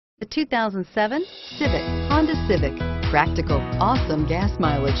The 2007 Honda Civic. Practical, awesome gas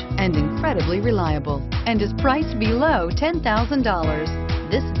mileage, and incredibly reliable, and is priced below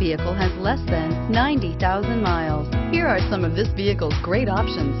 $10,000. This vehicle has less than 90,000 miles. Here are some of this vehicle's great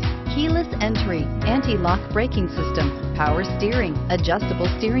options: keyless entry, anti-lock braking system, power steering, adjustable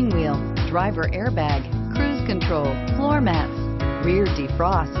steering wheel, driver airbag, cruise control, floor mats, rear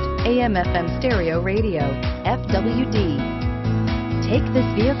defrost, AM/FM stereo radio, FWD. Take this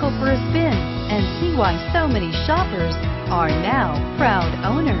vehicle for a spin and see why so many shoppers are now proud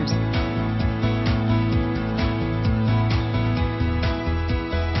owners.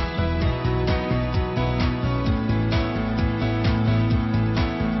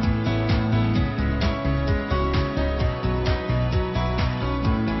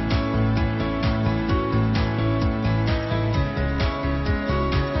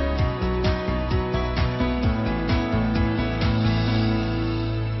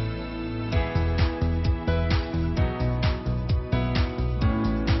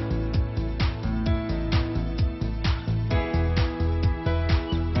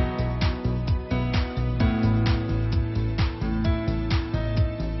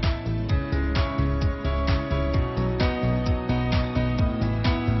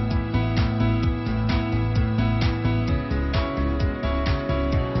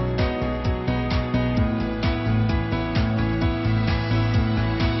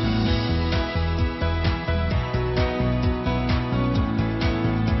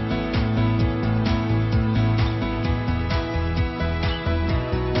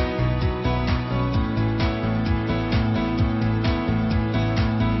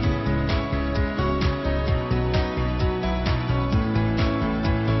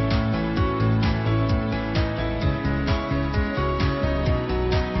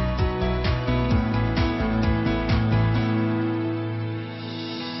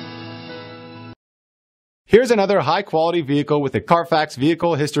 Here's another high-quality vehicle with a Carfax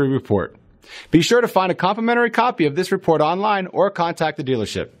Vehicle History Report. Be sure to find a complimentary copy of this report online or contact the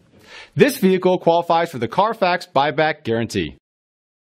dealership. This vehicle qualifies for the Carfax Buyback Guarantee.